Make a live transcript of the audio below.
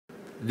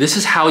This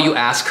is how you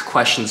ask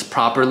questions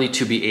properly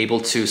to be able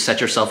to set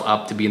yourself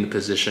up to be in the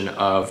position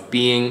of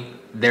being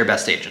their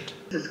best agent.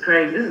 This is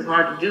crazy. This is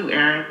hard to do,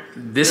 Aaron.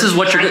 This is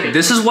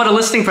what a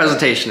listing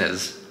presentation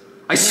is.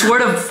 I swear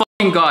to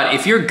fucking God,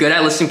 if you're good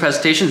at listing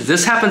presentations,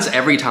 this happens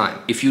every time.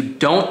 If you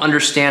don't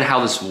understand how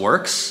this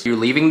works, you're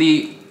leaving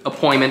the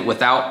appointment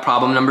without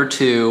problem number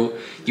 2.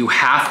 You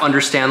half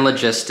understand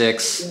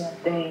logistics,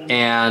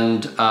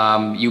 and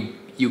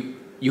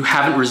you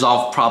haven't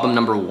resolved problem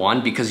number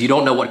 1 because you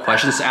don't know what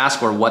questions to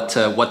ask or what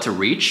to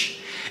reach.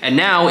 And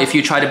now if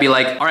you try to be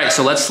like, all right,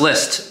 so let's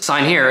list,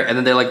 sign here, and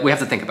then they're like, we have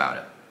to think about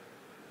it.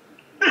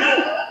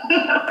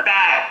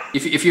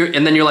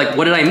 And then you're like,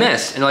 what did I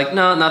miss? And you're like,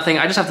 no, nothing.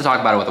 I just have to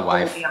talk about it with the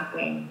wife.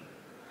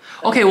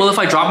 Okay, well, if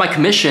I drop my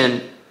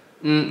commission,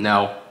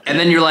 no. And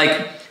then you're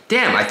like,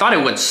 damn, I thought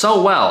it went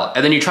so well.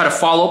 And then you try to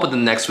follow up with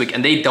them next week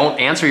and they don't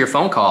answer your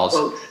phone calls.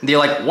 And they're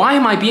like, why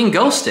am I being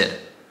ghosted?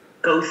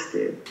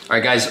 Ghosted. All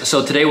right, guys,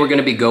 so today we're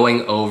gonna be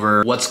going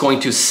over what's going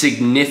to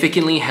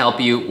significantly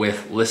help you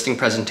with listing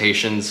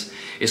presentations.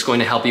 It's going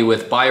to help you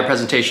with buyer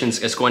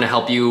presentations. It's going to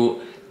help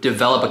you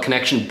develop a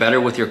connection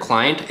better with your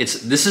client.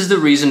 This is the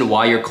reason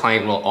why your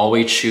client will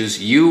always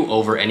choose you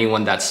over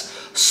anyone that's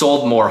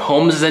sold more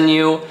homes than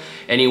you.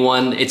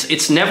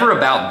 It's never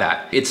about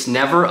that. It's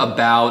never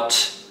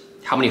about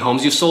how many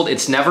homes you've sold.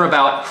 It's never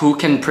about who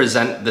can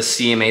present the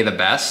CMA the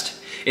best.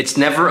 It's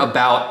never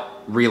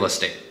about real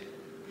estate.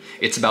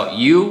 It's about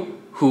you,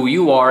 who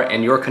you are,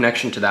 and your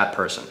connection to that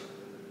person.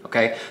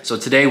 Okay, so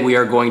today we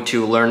are going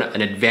to learn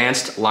an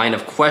advanced line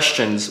of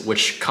questions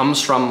which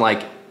comes from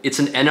it's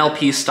an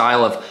NLP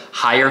style of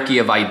hierarchy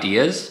of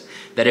ideas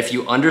that if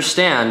you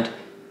understand,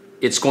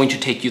 it's going to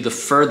take you the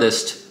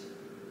furthest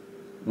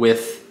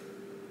with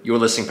your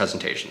listing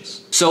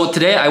presentations. So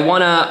today I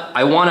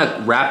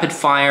wanna rapid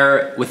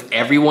fire with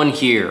everyone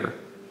here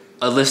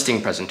a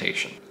listing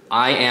presentation.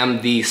 I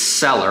am the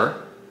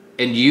seller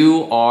and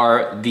you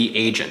are the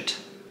agent.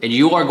 And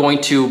you are going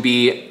to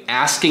be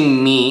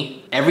asking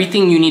me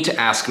everything you need to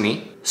ask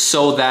me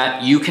so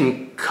that you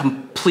can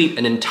complete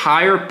an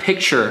entire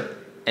picture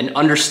and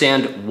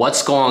understand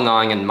what's going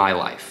on in my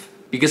life.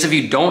 Because if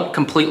you don't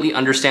completely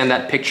understand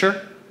that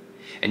picture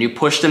and you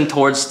push them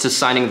towards to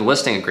signing the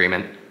listing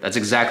agreement, that's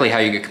exactly how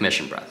you get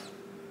commission breath.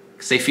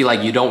 Because they feel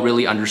like you don't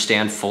really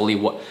understand fully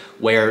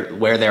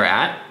where they're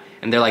at.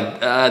 And they're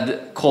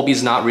like,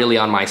 Colby's not really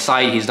on my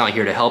side. He's not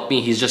here to help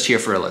me. He's just here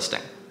for a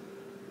listing.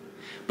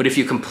 But if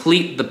you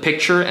complete the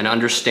picture and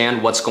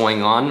understand what's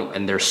going on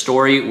and their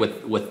story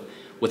with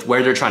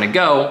where they're trying to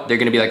go, they're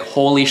gonna be like,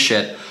 holy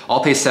shit,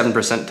 I'll pay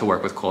 7% to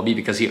work with Colby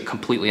because he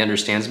completely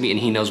understands me and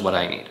he knows what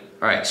I need.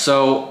 All right,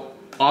 so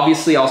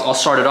obviously I'll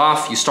start it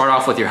off. You start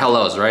off with your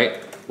hellos, right?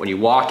 When you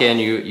walk in,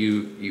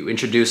 you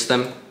introduce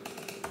them.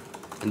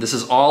 And this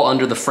is all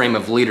under the frame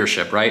of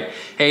leadership, right?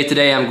 Hey,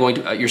 today I'm going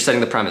to, you're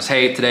setting the premise.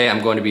 Hey, today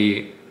I'm going to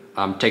be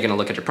taking a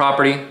look at your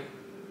property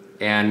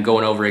and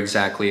going over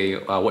exactly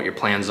what your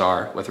plans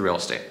are with real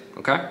estate,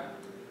 okay?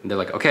 And they're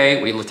like,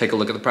 okay, we'll take a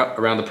look at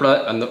around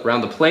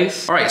the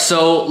place. All right,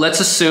 so let's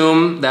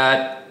assume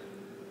that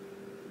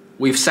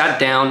we've sat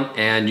down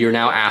and you're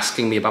now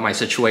asking me about my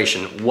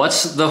situation.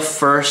 What's the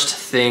first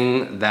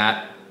thing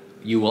that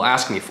you will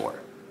ask me for?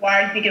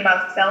 Why are you thinking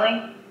about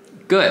selling?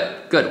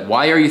 Good, good.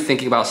 Why are you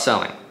thinking about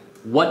selling?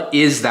 What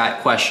is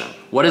that question?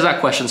 What does that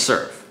question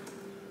serve?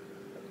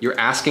 You're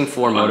asking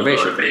for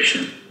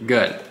motivation.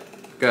 Good,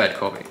 good,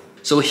 Colby.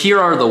 So here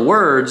are the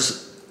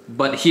words,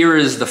 but here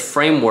is the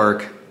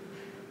framework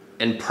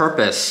and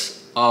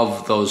purpose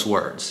of those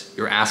words.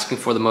 You're asking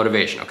for the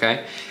motivation,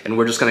 okay? And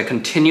we're just gonna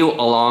continue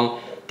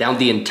along down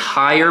the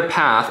entire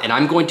path, and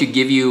I'm going to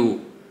give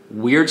you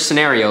weird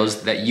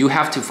scenarios that you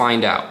have to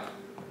find out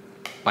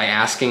by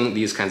asking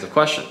these kinds of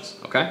questions,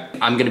 okay?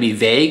 I'm gonna be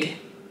vague,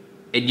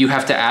 and you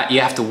have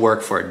to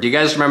work for it. Do you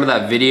guys remember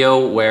that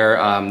video where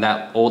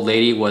that old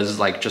lady was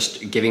like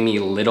just giving me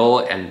little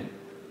and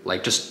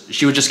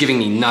she was just giving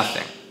me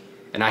nothing?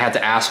 And I had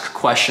to ask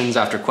questions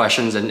after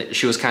questions and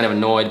she was kind of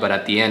annoyed, but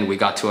at the end we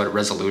got to a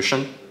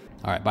resolution.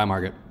 All right, bye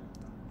Margaret.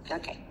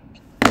 Okay.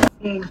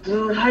 Hey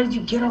dude, how did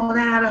you get all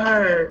that out of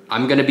her?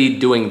 I'm gonna be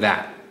doing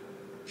that.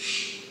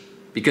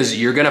 Because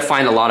you're gonna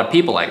find a lot of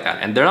people like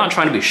that and they're not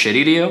trying to be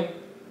shitty to you,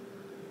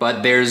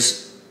 but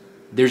there's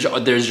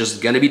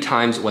just gonna be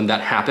times when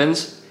that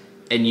happens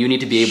and you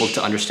need to be able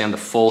to understand the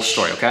full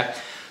story, okay?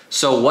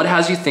 So what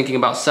has you thinking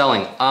about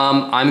selling?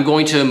 I'm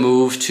going to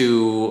move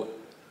to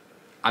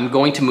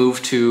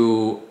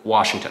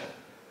Washington.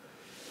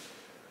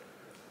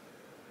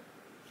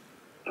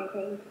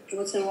 Okay,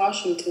 what's in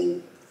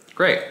Washington?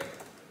 Great.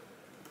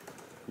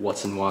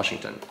 What's in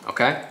Washington,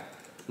 okay?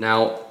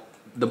 Now,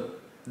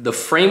 the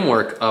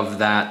framework of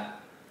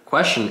that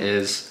question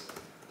is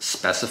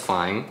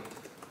specifying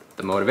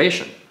the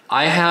motivation.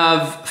 I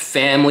have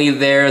family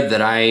there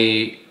that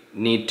I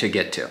need to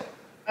get to.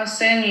 How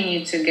soon you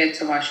need to get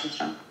to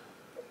Washington?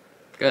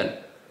 Good.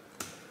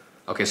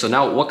 Okay, so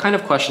now what kind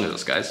of question is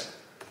this, guys?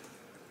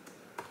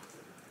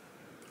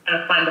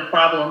 Gotta find the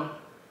problem.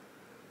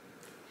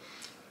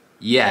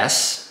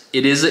 Yes,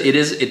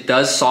 It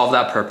does solve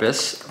that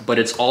purpose, but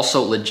it's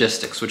also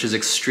logistics, which is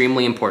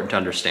extremely important to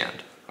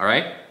understand. All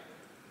right?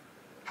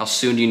 How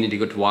soon do you need to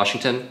go to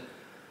Washington?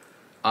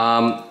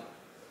 I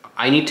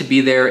need to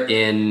be there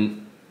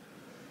in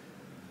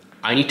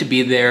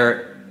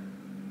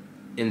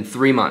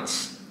 3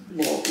 months.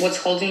 Well, what's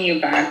holding you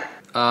back?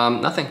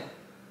 Nothing.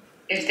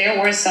 If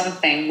there were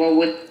something,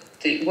 what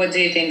do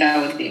you think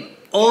that would be?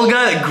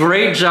 Olga,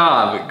 great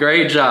job,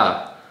 great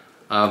job.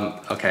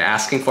 Okay,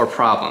 asking for a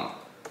problem.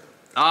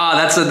 Ah,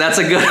 that's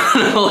a good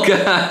one,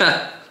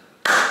 Olga.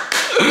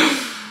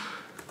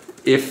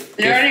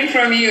 Learning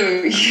from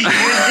you, you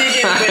dig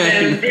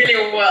in with it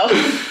really well.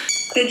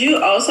 Could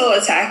you also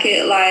attack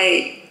it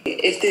like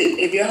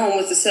if your home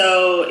was to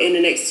sell in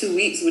the next 2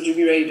 weeks, would you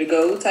be ready to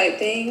go type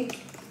thing?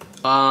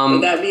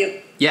 Would that be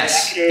a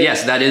yes, factor?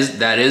 yes,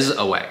 that is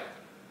a way.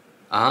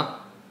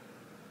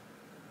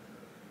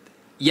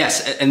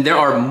 Yes, and there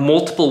are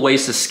multiple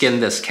ways to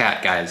skin this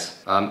cat,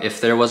 guys. If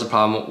there was a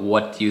problem,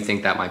 what do you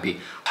think that might be?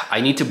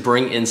 I need to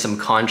bring in some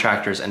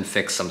contractors and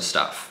fix some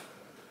stuff.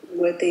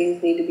 What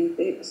things need to be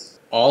fixed?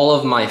 All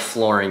of my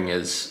flooring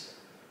is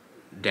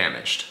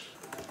damaged.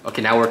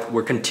 Okay, now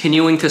we're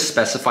continuing to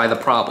specify the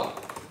problem.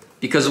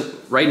 Because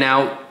right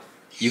now,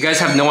 you guys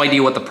have no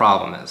idea what the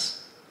problem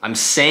is. I'm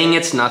saying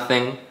it's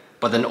nothing,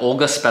 but then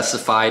Olga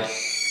specified,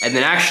 and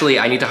then actually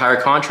I need to hire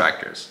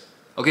contractors.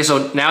 Okay,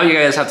 so now you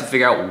guys have to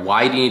figure out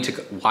why do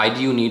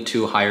you need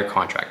to hire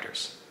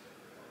contractors?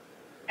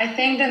 I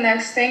think the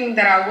next thing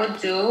that I would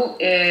do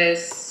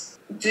is,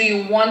 do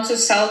you want to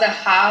sell the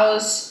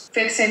house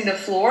fixing the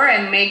floor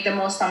and make the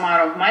most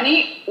amount of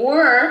money,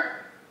 or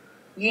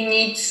you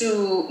need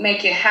to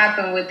make it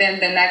happen within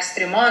the next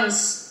 3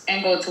 months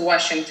and go to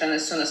Washington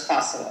as soon as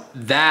possible?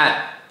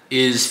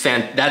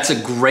 That's a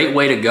great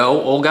way to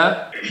go,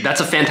 Olga.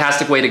 That's a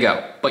fantastic way to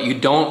go, but you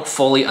don't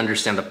fully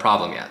understand the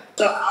problem yet.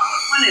 So I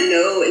want to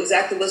know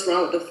exactly what's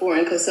wrong with the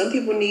flooring, because some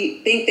people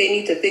think they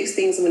need to fix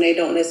things when they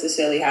don't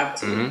necessarily have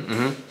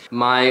to.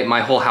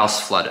 My whole house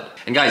flooded.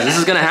 And guys, this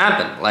is gonna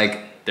happen. Like,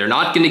 they're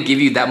not gonna give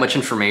you that much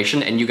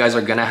information, and you guys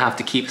are gonna have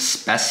to keep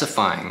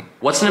specifying.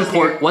 What's an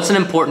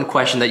important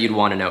question that you'd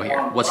wanna know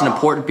here? What's an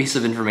important piece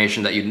of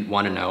information that you'd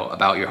wanna know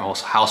about your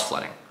house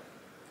flooding?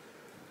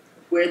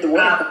 Where'd the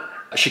water come?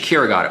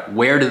 Shakira got it.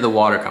 Where did the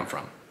water come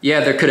from? Yeah,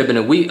 there could have been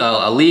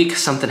a leak,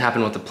 something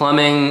happened with the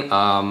plumbing,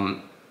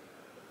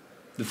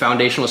 the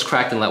foundation was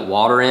cracked and let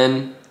water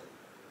in.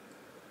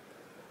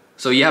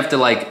 So you have to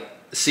like,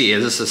 see,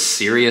 is this a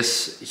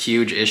serious,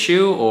 huge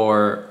issue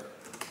or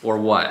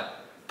what?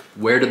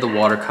 Where did the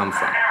water come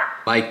from?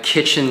 My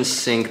kitchen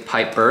sink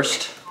pipe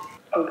burst.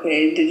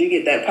 Okay, did you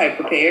get that pipe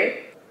repaired?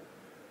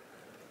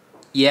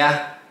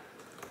 Yeah.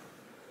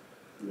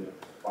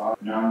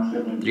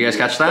 Did you guys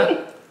catch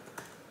that?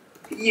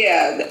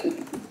 Yeah,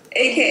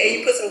 AKA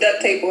you put some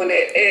duct tape on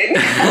it and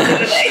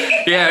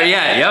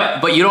Yeah,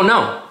 but you don't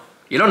know.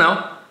 You don't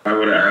know. I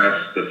would have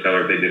asked the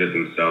seller if they did it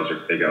themselves or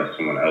if they got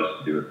someone else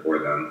to do it for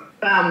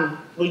them.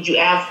 Would you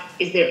ask,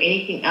 is there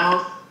anything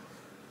else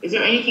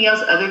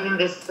other than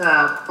this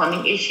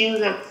plumbing issue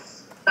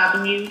that's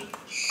stopping you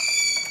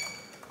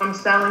from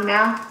selling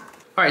now?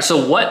 All right,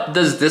 so what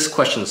does this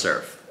question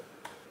serve?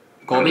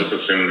 Colby? I'm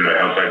just assuming that it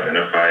helps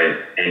identify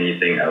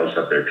anything else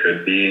that there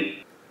could be.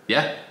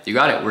 Yeah, you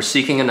got it. We're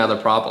seeking another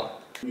problem.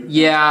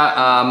 Yeah,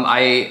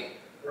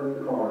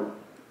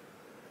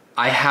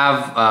 I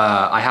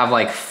have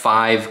like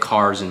 5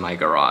 cars in my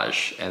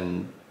garage,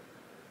 and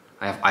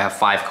I have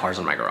 5 cars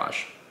in my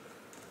garage.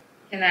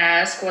 Can I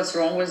ask what's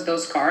wrong with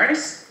those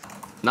cars?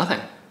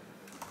 Nothing.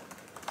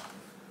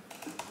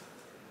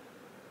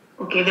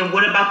 Okay, then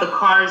what about the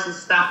cars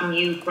that's stopping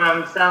you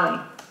from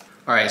selling?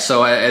 All right,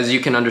 so as you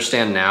can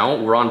understand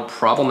now, we're on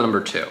problem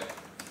number 2.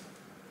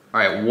 All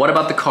right, what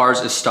about the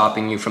cars is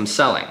stopping you from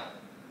selling?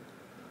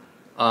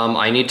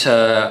 I need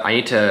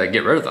to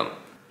get rid of them.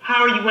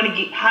 How do you want to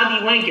get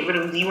rid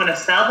of them? Do you want to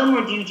sell them,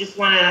 or do you just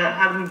want to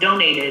have them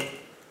donated?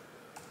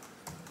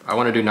 I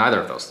want to do neither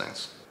of those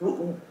things.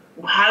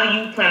 How do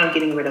you plan on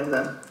getting rid of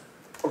them?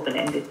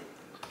 Open-ended.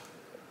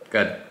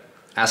 Good.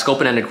 Ask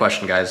open-ended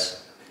question,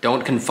 guys.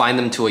 Don't confine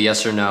them to a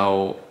yes or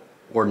no,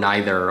 or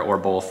neither, or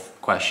both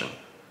question.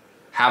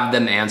 Have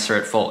them answer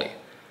it fully.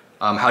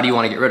 How do you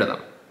want to get rid of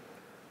them?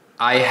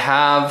 I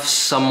have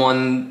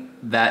someone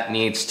that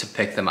needs to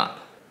pick them up.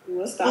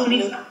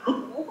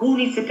 Who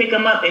needs to pick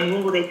them up, and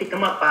when will they pick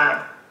them up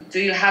by? Do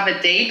you have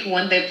a date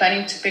when they're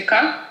planning to pick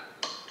up?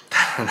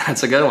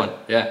 That's a good one,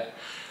 yeah.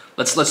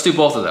 Let's do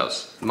both of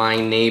those. My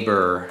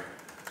neighbor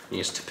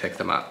needs to pick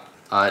them up.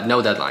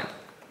 No deadline.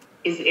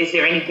 Is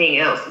there anything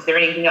else? Is there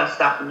anything else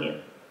stopping you?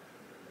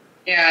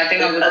 Yeah, I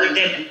think I would. Other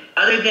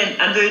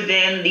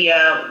than the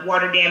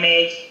water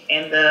damage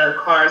and the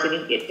cars that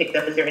need to get picked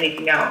up, is there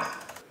anything else?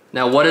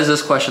 Now, what does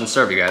this question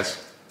serve, you guys?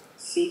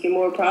 Seeking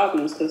more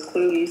problems, because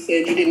clearly you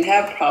said you didn't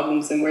have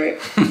problems and we're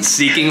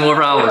seeking more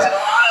problems.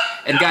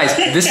 And guys,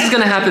 this is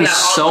gonna happen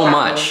so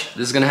much.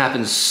 This is gonna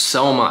happen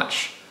so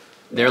much.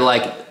 They're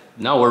like,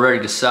 no, we're ready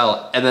to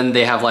sell. And then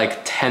they have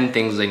like 10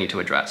 things they need to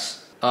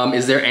address.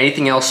 Is there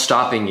anything else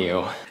stopping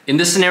you? In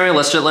this scenario,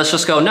 let's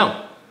just go,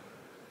 no.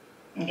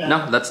 Okay.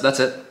 No, that's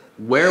it.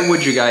 Where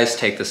would you guys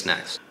take this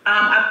next?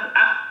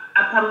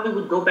 I probably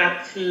would go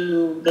back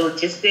to the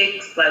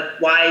logistics, like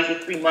why is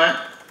it 3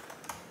 months?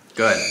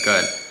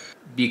 Good.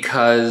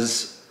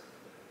 Because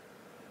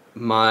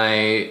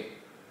my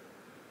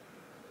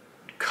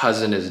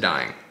cousin is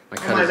dying. Oh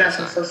my gosh,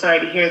 I'm so sorry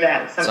to hear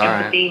that. Some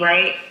empathy,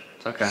 right?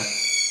 It's okay.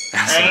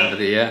 Some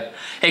empathy, yeah.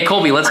 Hey,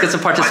 Colby, let's get some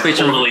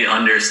participation. I totally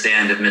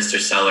understand if Mr.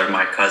 Seller,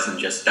 my cousin,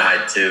 just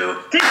died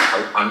too.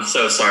 I'm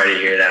so sorry to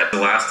hear that. The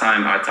last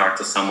time I talked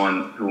to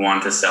someone who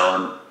wanted to sell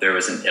and there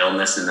was an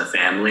illness in the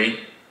family,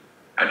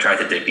 I tried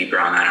to dig deeper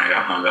on that and I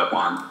got hung up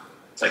on.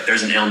 It's like,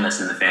 there's an illness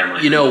in the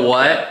family. You know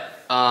what?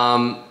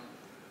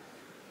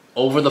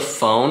 Over the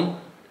phone,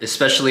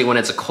 especially when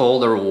it's a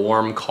cold or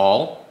warm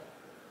call,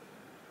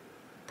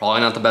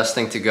 probably not the best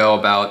thing to go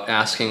about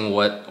asking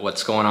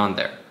what's going on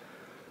there.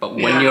 But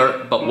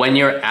when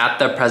you're at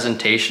the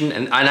presentation,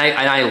 and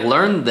I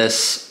learned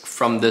this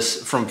from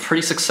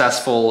pretty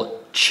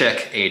successful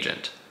chick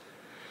agent,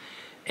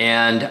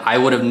 and I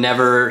would have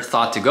never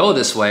thought to go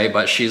this way,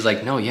 but she's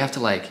like, no, you have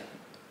to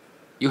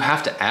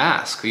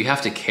ask, you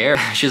have to care.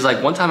 She's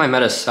like, one time I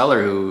met a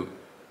seller who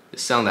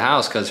is selling the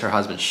house because her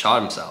husband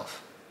shot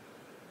himself.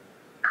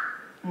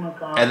 Oh my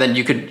God. And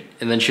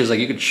then she was like,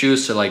 you could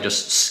choose to like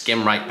just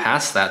skim right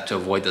past that to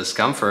avoid the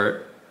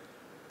discomfort.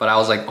 But I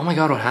was like, oh my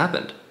God, what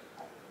happened?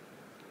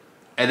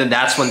 And then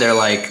that's when they're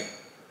like,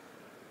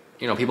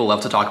 you know, people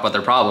love to talk about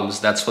their problems.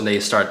 That's when they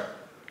start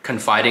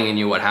confiding in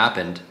you what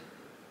happened.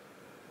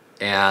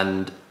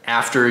 And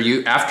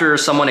after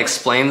someone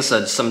explains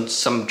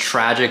some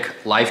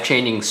tragic,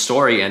 life-changing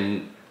story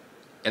and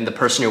the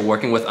person you're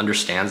working with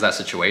understands that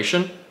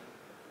situation,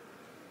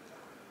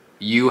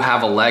 you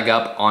have a leg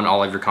up on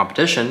all of your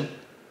competition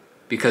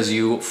because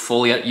you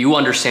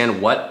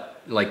understand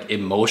what like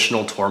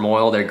emotional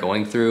turmoil they're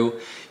going through.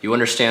 You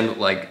understand,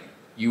 like,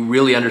 you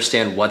really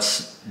understand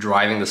what's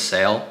driving the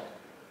sale.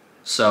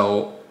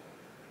 So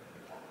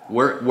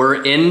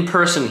we're in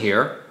person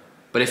here,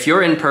 but if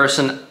you're in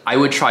person, I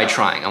would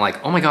trying. I'm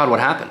like, oh my God, what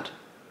happened?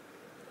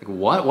 Like,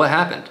 what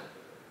happened?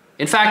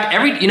 In fact,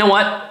 you know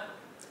what?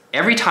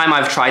 Every time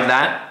I've tried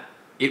that,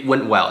 it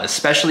went well,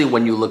 especially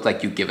when you look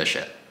like you give a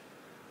shit.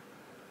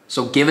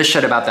 So give a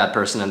shit about that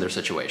person and their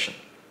situation.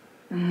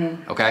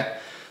 Mm-hmm. Okay?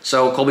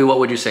 So Colby, what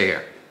would you say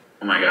here?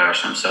 Oh my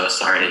gosh, I'm so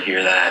sorry to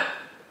hear that.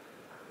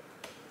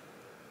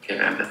 Give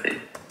empathy.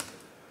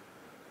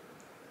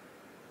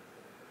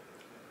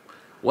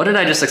 What did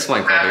I just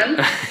explain,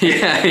 Colby?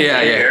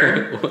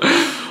 yeah.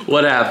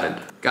 What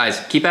happened?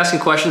 Guys, keep asking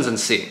questions and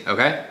see,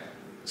 okay?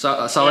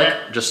 So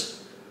like,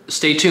 just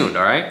stay tuned,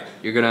 all right?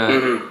 You're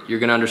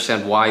gonna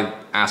understand why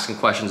asking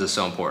questions is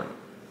so important.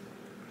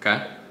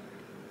 Okay?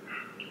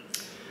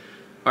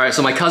 All right,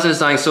 so my cousin is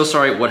dying, so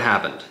sorry, what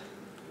happened?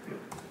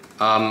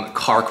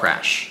 Car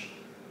crash.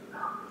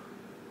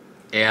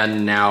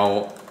 And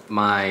now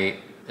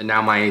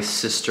my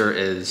sister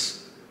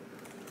is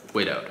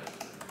widowed.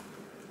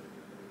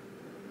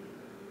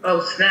 Oh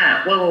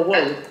snap! Whoa!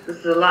 This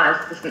is a lie.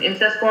 Is this an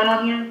incest going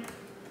on here?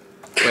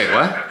 Wait,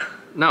 what?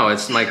 No,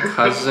 it's my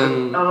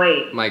cousin. Oh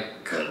wait. My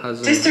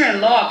cousin.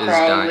 Sister-in-law,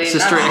 probably.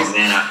 Oh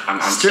man,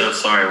 I'm so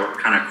sorry. What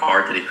kind of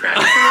car did he crash?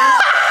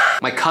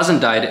 My cousin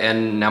died,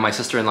 and now my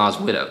sister-in-law is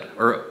widowed.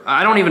 Or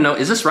I don't even know.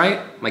 Is this right?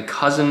 My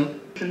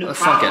cousin.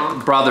 Fuck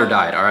it. Brother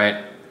died. All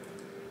right.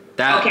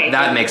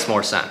 That makes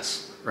more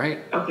sense, right?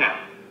 Okay.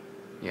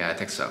 Yeah, I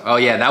think so. Oh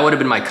yeah, that would have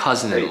been my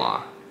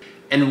cousin-in-law.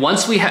 And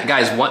once we have,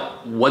 guys,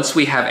 once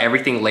we have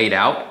everything laid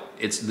out,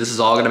 this is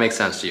all gonna make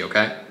sense to you,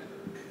 okay?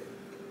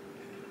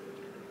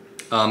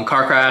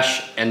 Car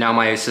crash, and now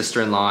my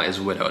sister-in-law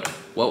is widowed.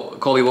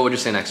 Colby, what would you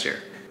say next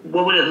year?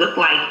 What would it look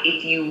like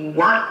if you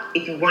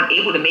weren't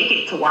able to make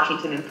it to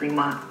Washington in 3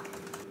 months?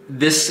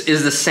 This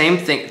is the same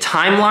thing.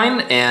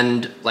 Timeline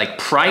and like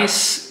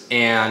price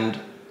and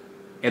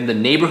the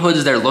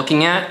neighborhoods they're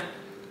looking at.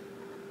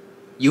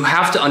 You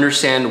have to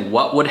understand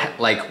what would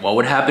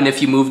happen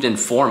if you moved in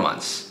 4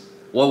 months.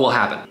 What will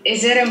happen?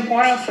 Is it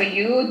important for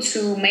you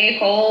to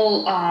make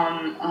all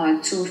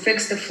to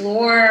fix the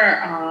floor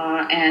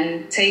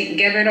and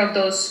get rid of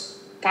those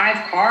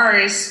 5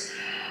 cars,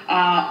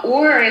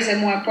 or is it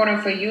more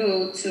important for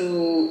you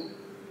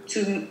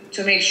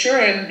to make sure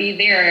and be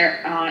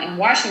there in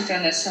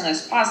Washington as soon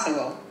as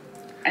possible?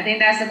 I think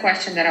that's the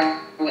question that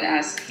I would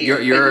ask here.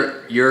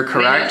 You're correct.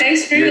 I mean, it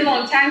takes really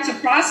long time to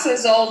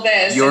process all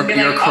this. You're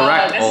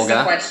correct, this Olga. is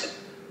the question.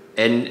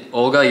 And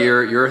Olga,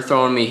 you're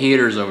throwing me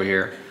heaters over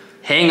here.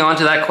 Hang on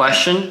to that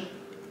question.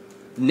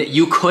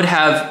 You could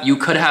have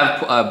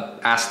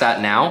asked that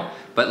now,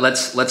 but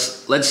let's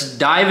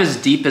dive as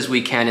deep as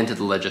we can into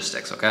the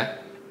logistics. Okay?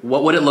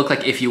 What would it look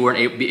like if you weren't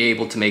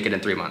able to make it in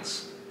 3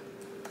 months?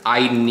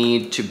 I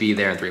need to be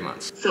there in 3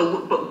 months.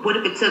 So, but what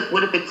if it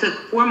took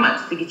 4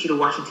 months to get you to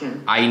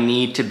Washington? I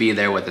need to be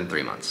there within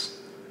 3 months.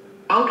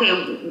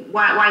 Okay,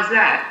 why is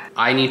that?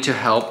 I need to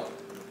help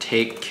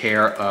take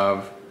care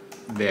of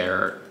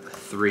their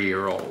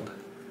 3-year-old.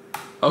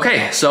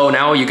 Okay, so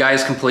now you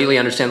guys completely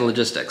understand the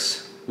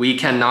logistics. We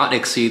cannot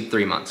exceed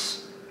 3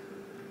 months.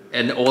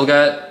 And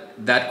Olga,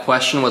 that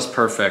question was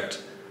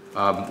perfect.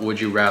 Would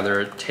you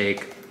rather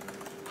take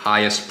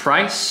highest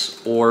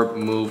price or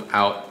move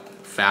out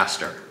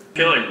faster? I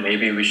feel like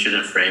maybe we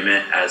shouldn't frame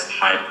it as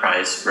high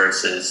price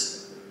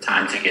versus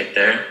time to get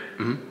there.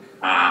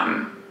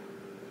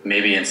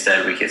 Maybe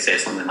instead we could say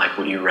something like,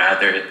 would you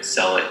rather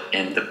sell it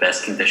in the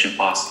best condition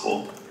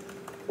possible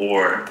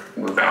or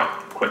move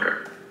out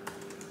quicker?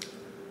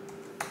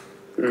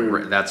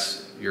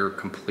 You're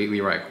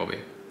completely right, Colby.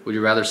 Would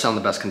you rather sell in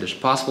the best condition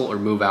possible or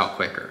move out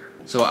quicker?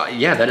 So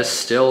yeah, that is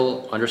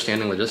still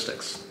understanding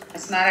logistics.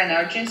 It's not an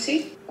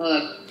urgency, or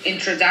like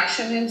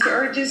introduction into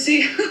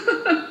urgency.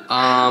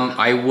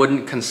 I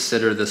wouldn't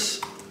consider this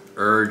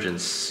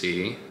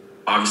urgency.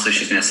 Obviously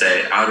she's gonna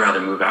say, I would rather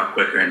move out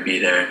quicker and be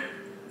there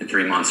in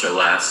 3 months or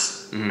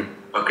less.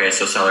 Okay,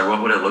 so seller,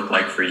 what would it look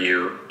like for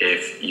you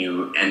if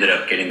you ended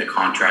up getting the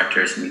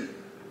contractors and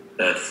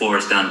the floor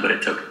is done, but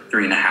it took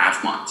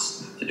 3.5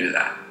 months to do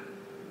that?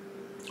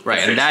 Right,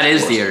 and that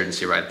is the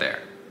urgency right there.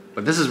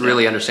 But this is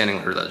really understanding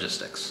her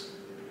logistics.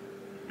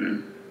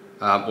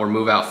 Or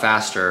move out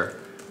faster.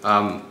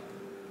 I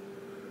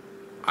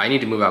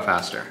need to move out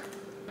faster.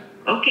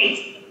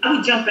 Okay, I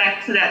would jump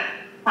back to that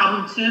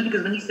problem too,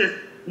 because when he says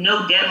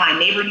no deadline,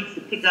 neighbor needs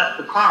to pick up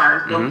the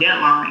cars, no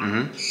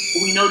deadline.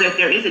 We know that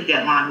there is a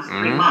deadline, it's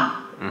 3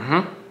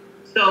 months.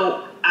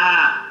 So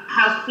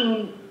how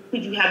soon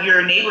could you have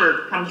your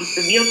neighbor come get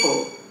the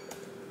vehicle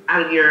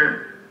out of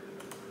your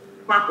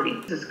property?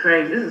 This is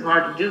crazy. This is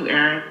hard to do,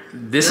 Aaron.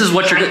 This is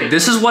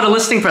what a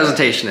listing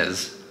presentation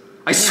is.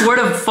 I swear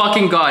to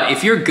fucking God,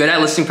 if you're good at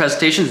listing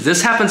presentations,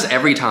 this happens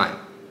every time.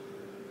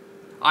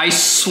 I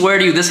swear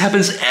to you, this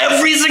happens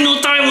every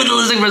single time with a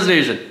listing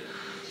presentation.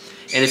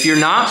 And if you're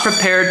not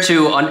prepared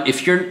to,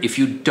 if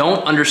you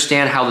don't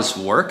understand how this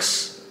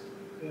works,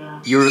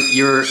 you're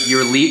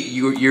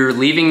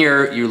leaving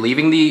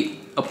the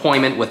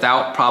appointment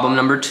without problem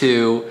number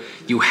 2.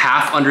 You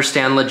half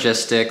understand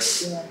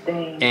logistics,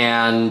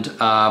 and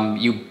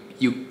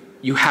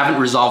you haven't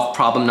resolved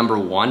problem number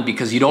 1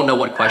 because you don't know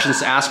what questions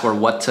to ask or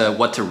what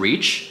to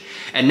reach.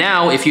 And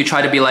now if you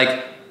try to be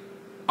like,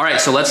 all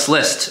right, so let's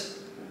list,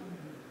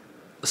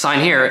 sign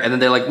here, and then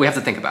they're like, we have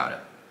to think about it.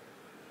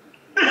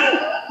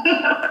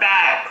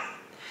 Facts.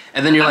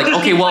 And then you're like,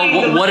 okay,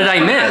 well, what did I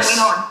miss?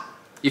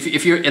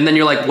 And then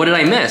you're like, what did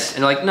I miss? And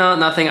you're like, no,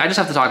 nothing. I just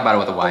have to talk about it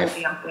with the wife.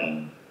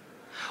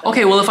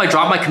 Okay, well, if I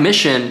drop my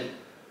commission,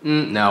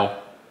 no.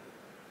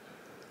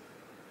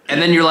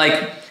 And then you're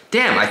like,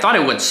 damn, I thought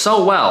it went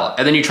so well.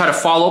 And then you try to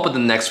follow up with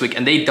them next week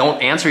and they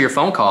don't answer your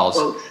phone calls.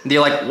 And they're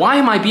like, why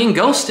am I being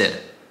ghosted?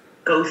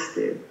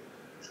 Ghosted.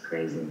 It's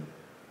crazy.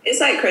 It's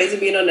like crazy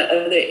being on the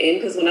other end,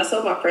 because when I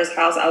sold my first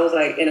house, I was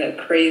like in a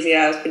crazy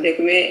ass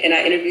predicament, and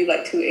I interviewed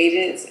like 2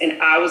 agents,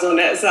 and I was on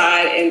that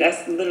side, and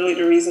that's literally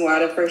the reason why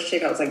the first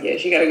chick, I was like, yeah,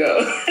 she gotta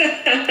go.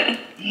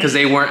 Because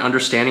they weren't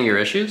understanding your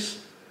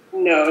issues?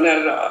 No, not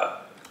at all.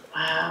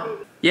 Wow.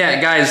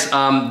 Yeah, guys,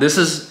 this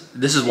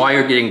is why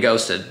you're getting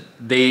ghosted.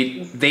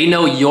 They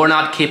know you're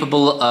not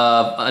capable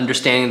of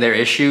understanding their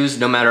issues,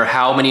 no matter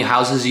how many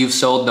houses you've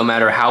sold, no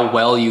matter how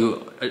well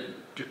you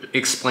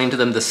explain to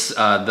them the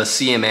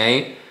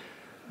CMA.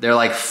 They're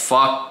like,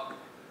 fuck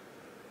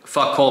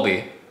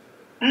Colby.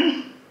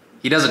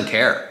 He doesn't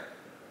care.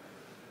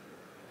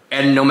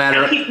 And no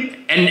matter,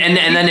 and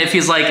then if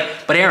he's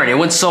like, but Aaron, it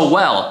went so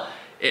well.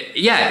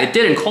 Yeah, it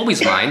did in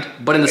Colby's mind,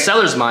 but in the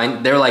seller's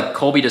mind, they're like,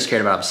 Colby just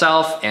cared about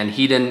himself, and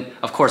he didn't.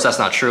 Of course, that's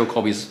not true.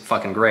 Colby's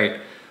fucking great,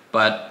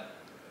 but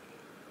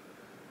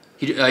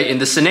in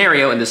this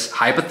scenario, in this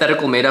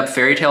hypothetical, made-up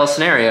fairy tale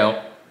scenario,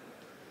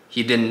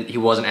 he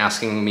wasn't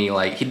asking me,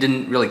 like, he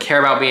didn't really care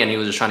about me, and he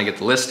was just trying to get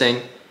the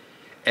listing.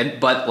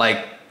 But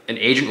like an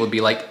agent would be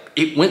like,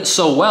 it went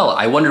so well,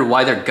 I wonder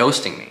why they're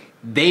ghosting me.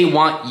 They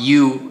want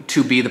you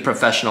to be the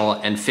professional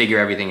and figure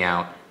everything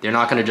out. They're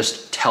not gonna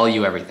just tell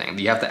you everything.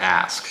 You have to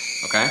ask,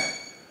 okay?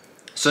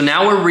 So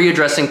now we're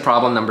readdressing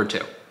problem number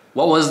 2.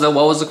 What was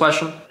the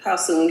question? How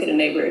soon can a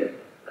neighbor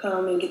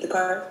come and get the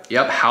car?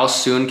 Yep, how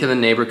soon can the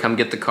neighbor come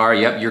get the car?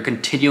 Yep, you're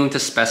continuing to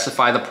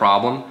specify the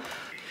problem.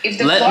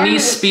 Let me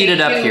speed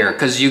it up here,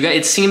 because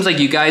it seems like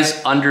you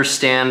guys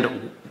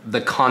understand the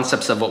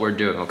concepts of what we're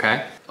doing,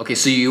 okay? Okay,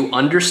 so you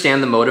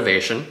understand the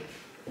motivation.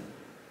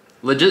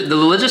 The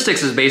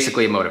logistics is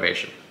basically a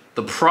motivation.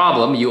 The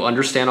problem, you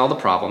understand all the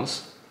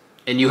problems,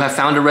 and you have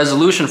found a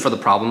resolution for the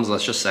problems,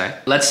 let's just say.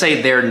 Let's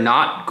say they're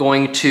not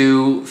going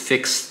to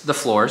fix the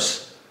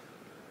floors,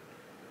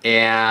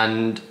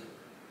 and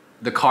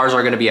the cars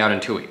are gonna be out in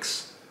 2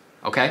 weeks,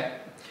 okay?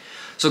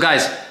 So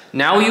guys,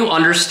 now you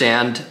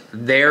understand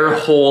their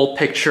whole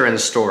picture and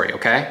story,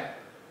 okay?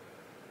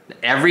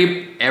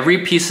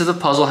 Every piece of the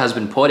puzzle has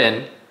been put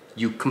in.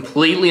 You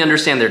completely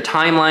understand their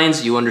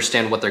timelines, you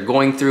understand what they're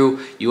going through,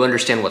 you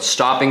understand what's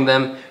stopping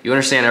them, you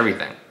understand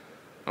everything,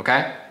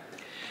 okay?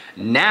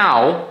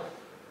 Now,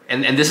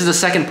 and this is the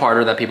second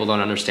part that people don't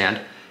understand,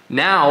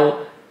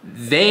 now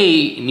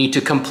they need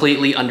to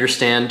completely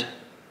understand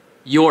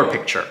your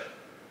picture,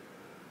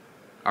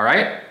 all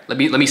right? Let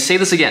me say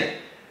this again.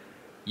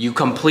 You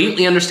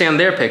completely understand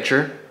their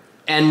picture,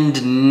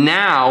 and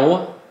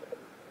now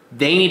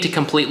they need to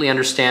completely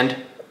understand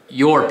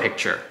your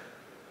picture.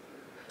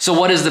 So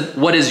what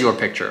is your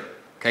picture?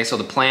 Okay, so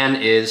the plan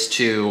is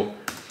to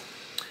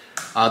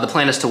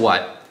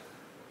what?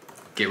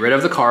 Get rid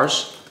of the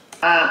cars.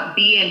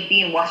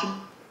 Be in Washington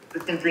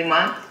within 3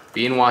 months.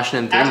 Be in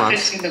Washington in 3 Not months.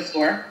 fixing the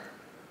floor.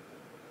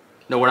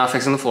 No, we're not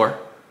fixing the floor.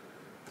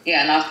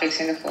 Yeah, not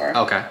fixing the floor.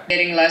 Okay.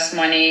 Getting less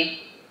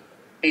money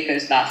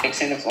because not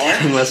fixing the floor.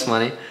 Getting less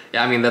money.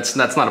 Yeah, I mean that's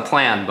not a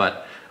plan,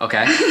 but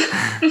okay.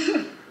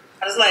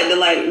 I just like to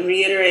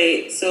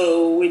reiterate.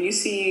 So when you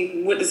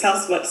see what this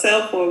house is about to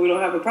sell for, we don't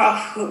have a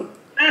problem.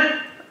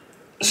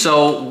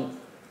 So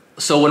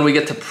when we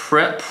get to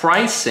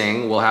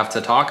pricing, we'll have to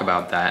talk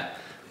about that.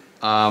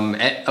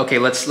 Okay,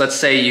 let's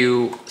say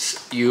you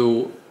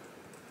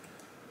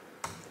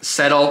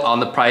settle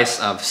on the price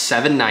of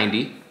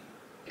 $790.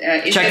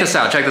 Check this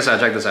out, guys.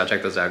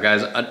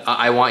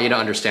 I want you to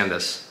understand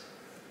this.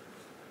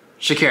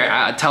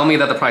 Shakira, tell me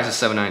that the price is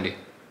 $790.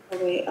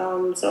 Okay,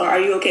 so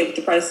are you okay with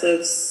the price of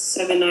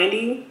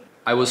 $790?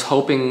 I was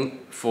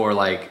hoping for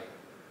like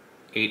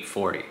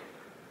 $840.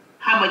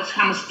 How much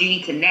do you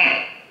need to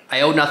net?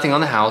 I owe nothing on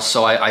the house,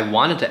 so I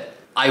wanted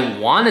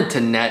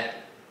to net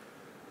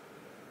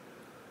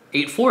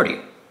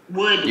 $840.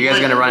 You guys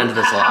gonna run into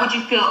this a lot? How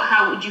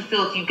would you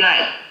feel if you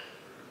got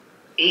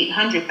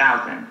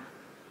 $800,000?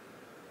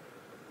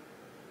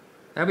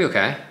 That'd be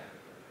okay.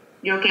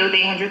 You're okay with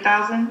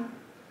 $800,000?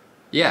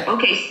 Yeah.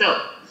 Okay, so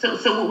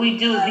what we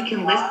do is we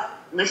can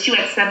list you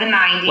at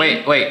 $790.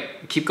 Wait,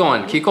 keep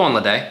going,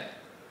 Lede.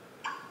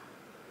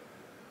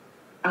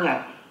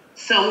 Okay,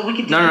 so what we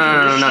can do?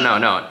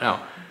 No.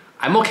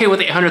 I'm okay with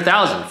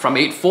 $800,000 from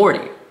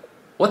 $840.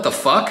 What the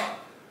fuck?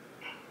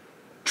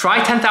 Try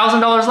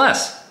 $10,000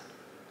 less.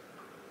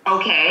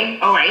 Okay,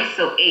 all right.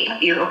 So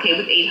you're okay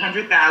with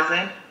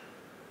 $800,000.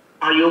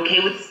 Are you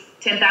okay with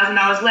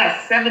 $10,000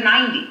 less?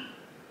 $790.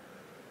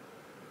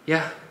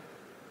 Yeah.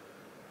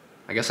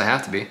 I guess I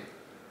have to be.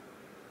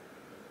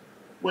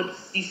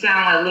 You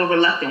sound like a little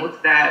reluctant.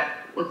 What's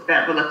that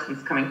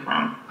reluctance coming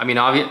from? I mean,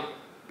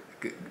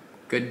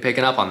 good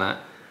picking up on that.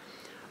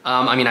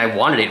 I mean, I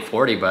wanted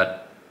 $840,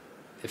 but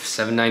if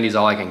 $790 is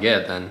all I can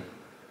get, then.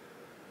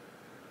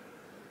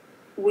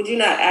 Would you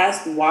not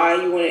ask why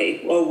you want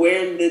to, or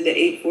where did the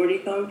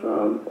 $840 come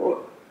from?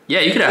 Or yeah,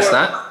 you could ask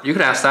that. You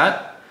could ask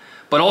that.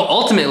 But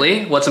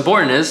ultimately, what's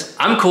important is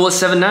I'm cool with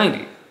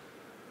 $790.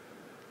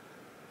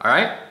 All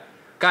right,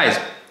 guys.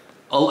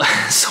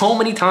 So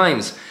many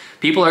times,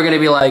 people are gonna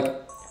be like,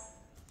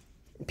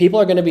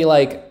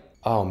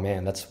 oh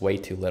man, that's way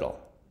too little.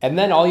 And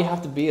then all you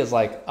have to be is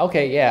like,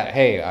 okay, yeah,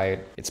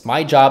 hey, it's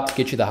my job to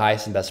get you the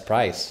highest and best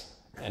price.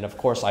 And of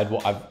course,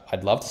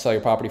 I'd love to sell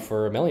your property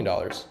for $1 million.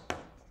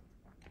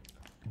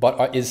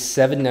 But is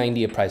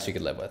 $790 a price you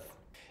could live with?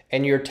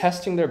 And you're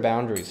testing their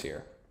boundaries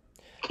here.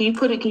 Can you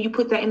put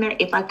that in there?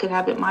 If I could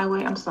have it my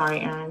way. I'm sorry,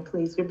 Aaron.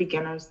 Please, you're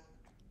beginners.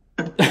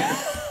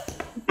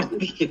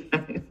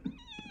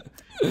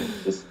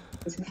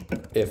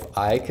 If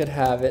I could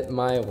have it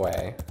my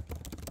way,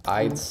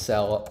 I'd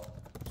sell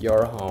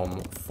your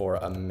home for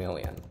 $1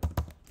 million.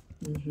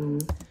 Mm-hmm.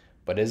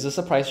 But is this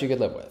a price you could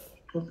live with?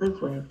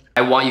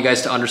 I want you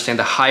guys to understand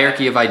the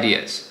hierarchy of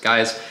ideas.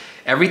 Guys,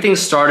 everything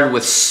started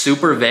with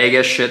super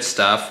Vegas shit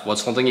stuff.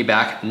 What's holding you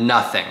back?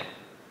 Nothing.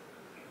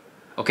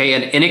 Okay,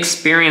 an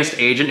inexperienced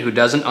agent who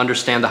doesn't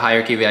understand the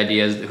hierarchy of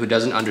ideas, who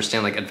doesn't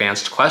understand like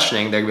advanced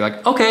questioning, they're gonna be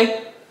like,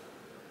 okay,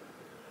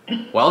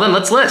 well then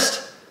let's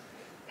list.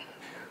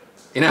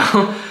 You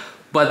know?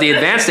 But the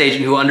advanced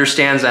agent who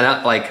understands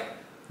that like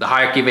the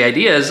hierarchy of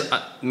ideas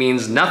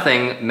means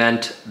nothing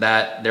meant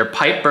that their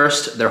pipe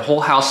burst, their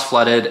whole house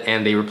flooded,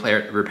 and they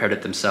repaired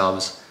it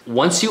themselves.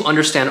 Once you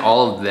understand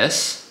all of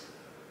this,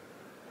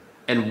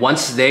 and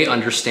once they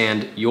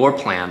understand your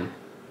plan,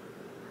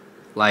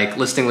 like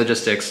listing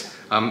logistics,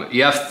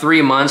 you have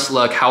 3 months,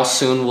 look, how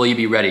soon will you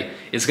be ready?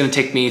 It's gonna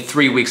take me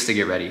 3 weeks to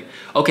get ready.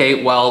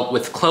 Okay, well,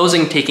 with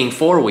closing taking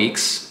 4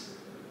 weeks,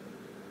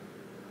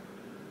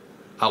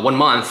 1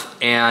 month,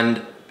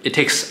 and it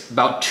takes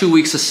about 2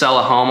 weeks to sell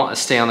a home,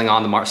 staying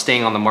on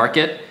the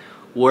market,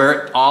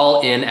 we're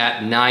all in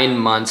at 9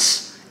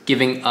 months,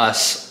 giving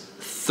us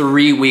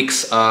 3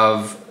 weeks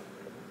of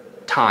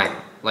time.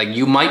 Like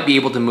you might be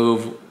able to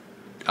move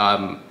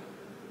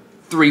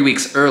 3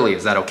 weeks early.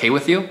 Is that okay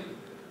with you?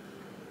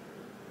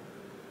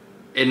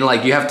 And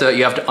like you have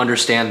to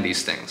understand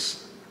these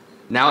things.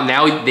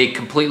 Now they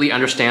completely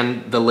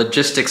understand the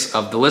logistics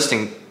of the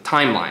listing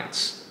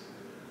timelines.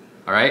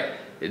 All right,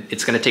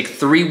 it's going to take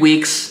 3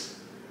 weeks.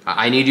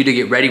 I need you to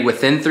get ready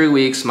within 3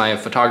 weeks. My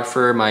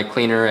photographer, my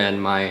cleaner,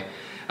 and my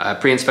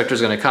pre-inspector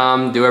is going to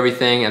come, do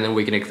everything, and then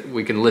we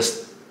can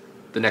list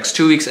the next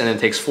 2 weeks, and then it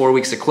takes 4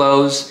 weeks to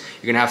close.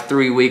 You're going to have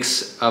 3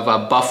 weeks of a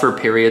buffer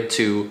period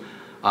to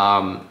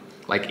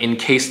like in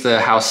case the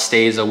house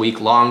stays a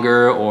week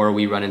longer or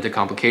we run into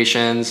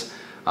complications,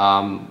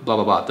 blah,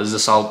 blah, blah. Does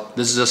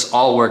this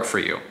all work for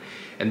you?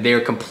 And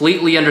they're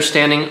completely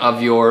understanding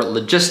of your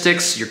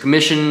logistics, your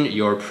commission,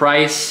 your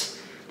price.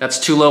 That's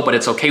too low, but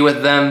it's okay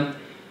with them.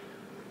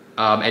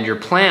 And your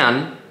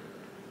plan,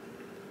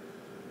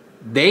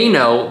 they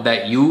know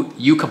that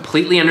you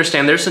completely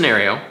understand their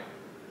scenario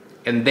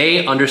and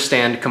they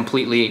understand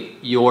completely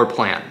your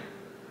plan.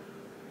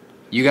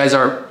 You guys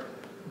are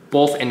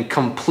both in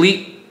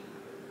complete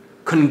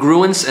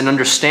congruence and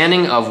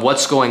understanding of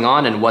what's going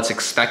on and what's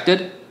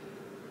expected,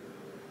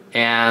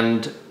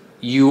 and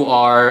you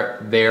are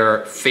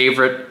their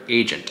favorite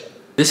agent.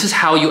 This is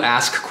how you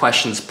ask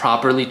questions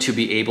properly to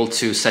be able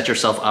to set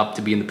yourself up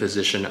to be in the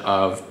position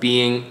of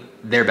being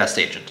their best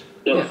agent.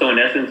 So in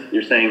essence,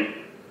 you're saying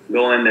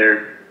go in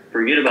there,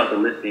 forget about the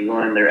listing,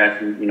 go in there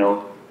asking,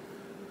 oh,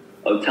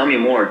 tell me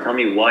more, tell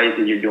me why is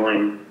it you're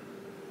doing,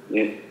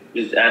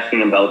 just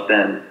asking about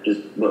them,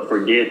 but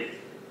forget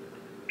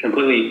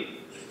completely,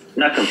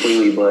 not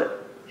completely, but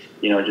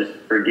just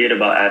forget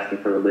about asking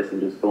for the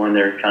listing. Just go in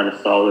there trying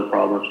to solve the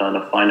problem, trying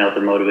to find out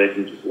their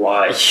motivation, just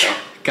why.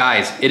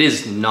 Guys, it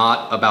is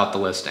not about the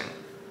listing.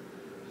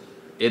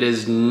 It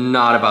is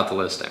not about the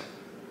listing.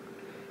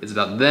 It's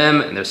about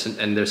them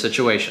and their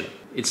situation.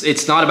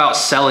 It's not about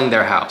selling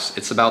their house.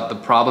 It's about the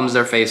problems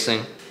they're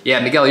facing.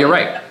 Yeah, Miguel, you're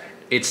right.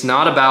 It's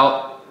not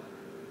about,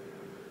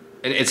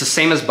 it's the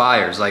same as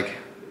buyers. Like,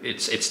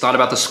 it's not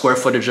about the square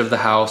footage of the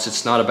house.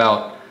 It's not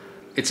about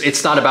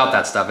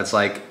that stuff. It's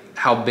like,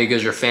 how big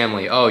is your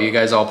family? Oh, you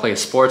guys all play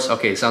sports?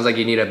 Okay, sounds like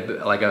you need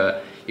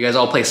you guys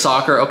all play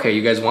soccer? Okay,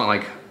 you guys want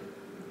like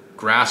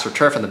grass or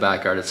turf in the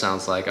backyard, it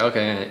sounds like.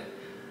 Okay.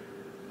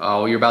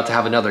 Oh, you're about to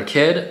have another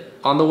kid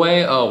on the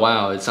way? Oh,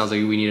 wow, it sounds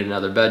like we need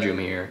another bedroom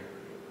here.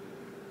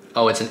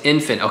 Oh, it's an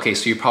infant. Okay,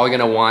 so you're probably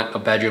gonna want a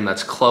bedroom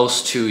that's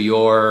close to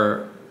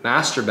your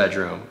master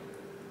bedroom,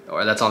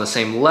 or that's on the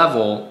same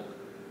level,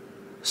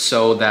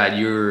 so that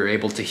you're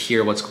able to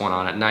hear what's going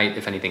on at night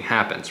if anything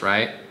happens,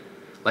 right?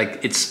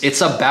 Like,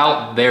 it's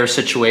about their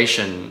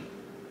situation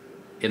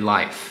in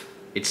life.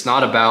 It's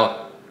not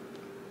about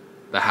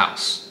the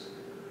house.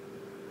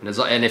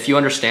 And if you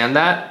understand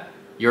that,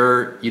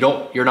 you're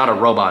not a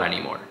robot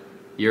anymore.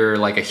 You're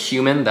like a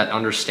human that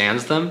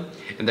understands them,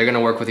 and they're gonna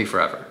work with you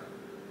forever.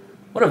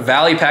 What a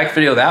value-packed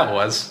video that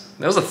was.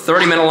 That was a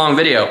 30-minute long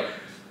video.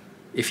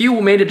 If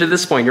you made it to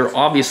this point, you're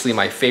obviously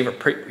my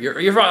favorite.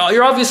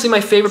 You're obviously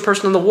my favorite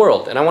person in the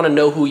world, and I want to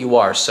know who you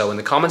are. So in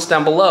the comments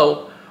down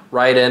below,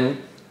 write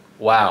in,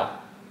 "Wow,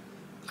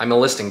 I'm a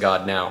listing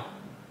god now."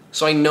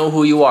 So I know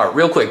who you are.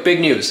 Real quick, big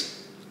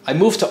news. I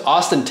moved to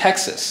Austin,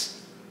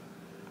 Texas.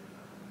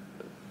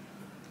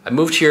 I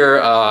moved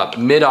here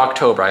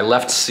mid-October. I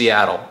left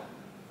Seattle.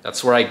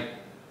 That's where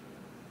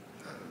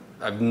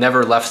I've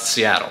never left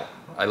Seattle.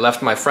 I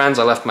left my friends,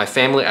 I left my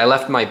family, I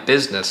left my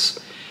business,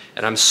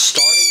 and I'm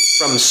starting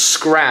from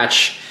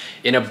scratch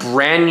in a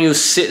brand new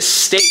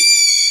state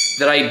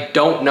that I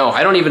don't know.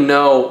 I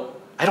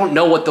don't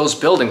know what those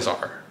buildings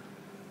are.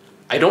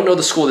 I don't know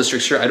the school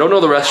districts here. I don't know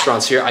the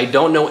restaurants here. I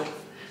know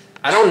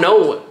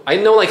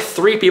like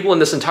 3 people in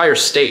this entire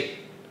state.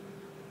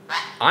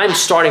 I'm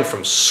starting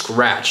from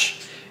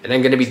scratch, and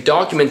I'm gonna be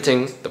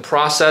documenting the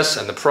process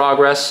and the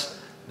progress,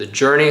 the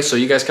journey, so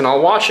you guys can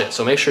all watch it.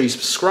 So make sure you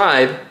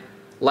subscribe,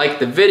 like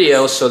the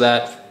video, so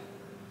that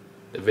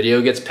the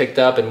video gets picked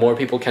up and more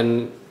people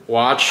can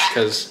watch,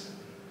 because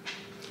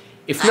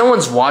if no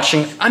one's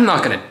watching, I'm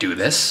not gonna do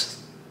this.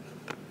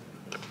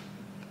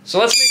 So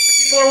let's make sure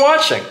people are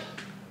watching.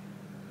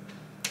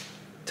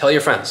 Tell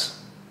your friends.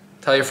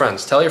 Tell your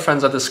friends. Tell your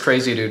friends that this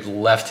crazy dude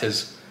left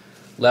his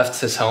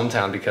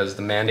hometown because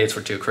the mandates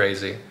were too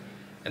crazy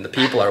and the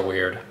people are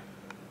weird.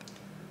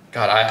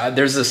 God, I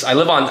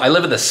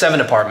live in the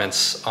 7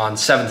 apartments on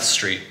 7th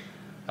Street.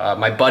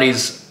 My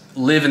buddies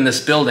live in this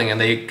building,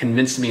 and they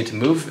convinced me to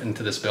move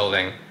into this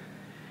building.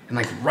 And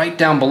like right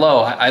down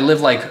below, I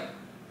live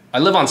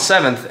on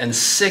 7th, and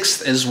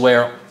 6th is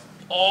where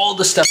all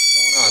the stuff is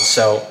going on.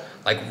 So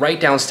like right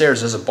downstairs,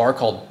 there's a bar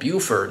called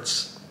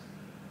Buford's.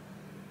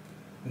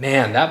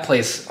 Man, that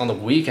place on the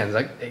weekends,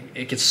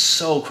 it gets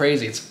so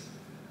crazy. It's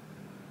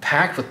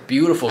packed with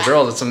beautiful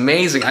girls. It's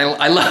amazing.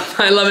 I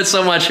love it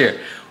so much here.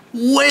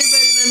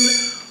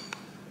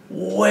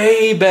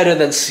 Way better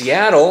than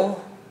Seattle.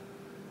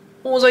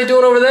 What was I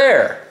doing over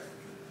there?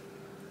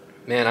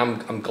 Man,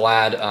 I'm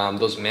glad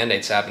those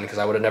mandates happened, because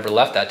I would have never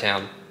left that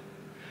town.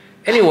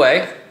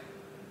 Anyway,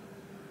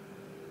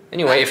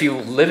 if you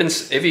live in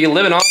Austin,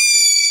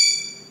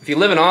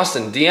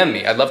 DM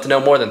me. I'd love to know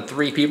more than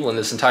 3 people in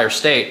this entire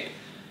state.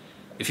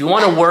 If you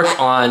want to work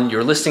on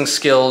your listing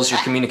skills, your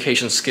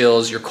communication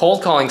skills, your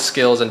cold calling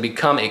skills, and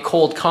become a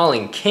cold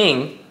calling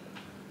king,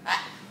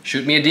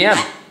 shoot me a DM.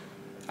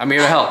 I'm here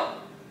to help.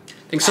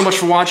 Thanks so much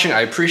for watching.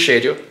 I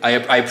appreciate you.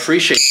 I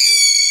appreciate you.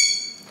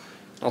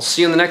 I'll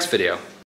see you in the next video.